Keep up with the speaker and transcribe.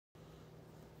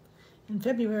In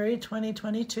February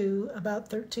 2022, about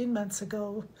 13 months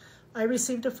ago, I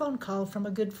received a phone call from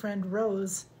a good friend,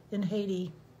 Rose, in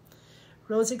Haiti.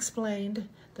 Rose explained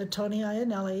that Tony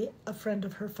Iannelli, a friend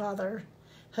of her father,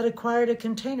 had acquired a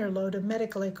container load of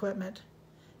medical equipment,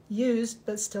 used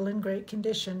but still in great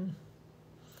condition.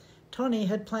 Tony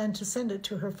had planned to send it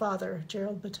to her father,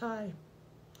 Gerald Bataille.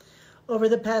 Over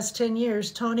the past 10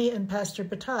 years, Tony and Pastor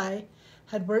Bataille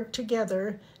had worked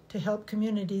together to help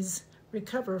communities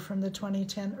recover from the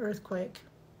 2010 earthquake.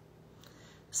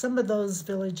 Some of those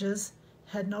villages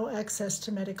had no access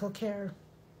to medical care.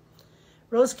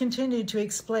 Rose continued to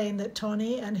explain that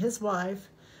Tony and his wife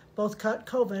both caught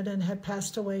COVID and had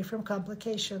passed away from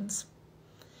complications.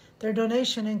 Their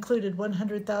donation included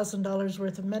 $100,000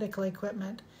 worth of medical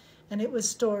equipment, and it was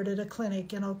stored at a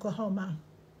clinic in Oklahoma.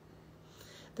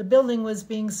 The building was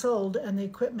being sold and the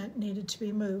equipment needed to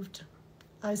be moved.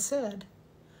 I said,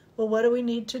 "Well, what do we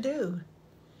need to do?"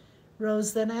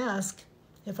 Rose then asked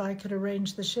if I could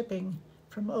arrange the shipping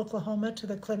from Oklahoma to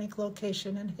the clinic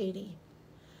location in Haiti.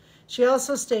 She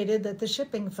also stated that the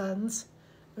shipping funds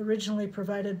originally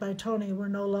provided by Tony were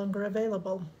no longer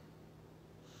available.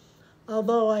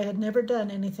 Although I had never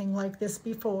done anything like this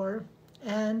before,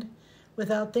 and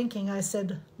without thinking I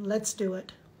said, "Let's do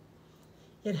it."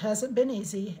 It hasn't been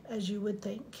easy, as you would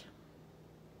think.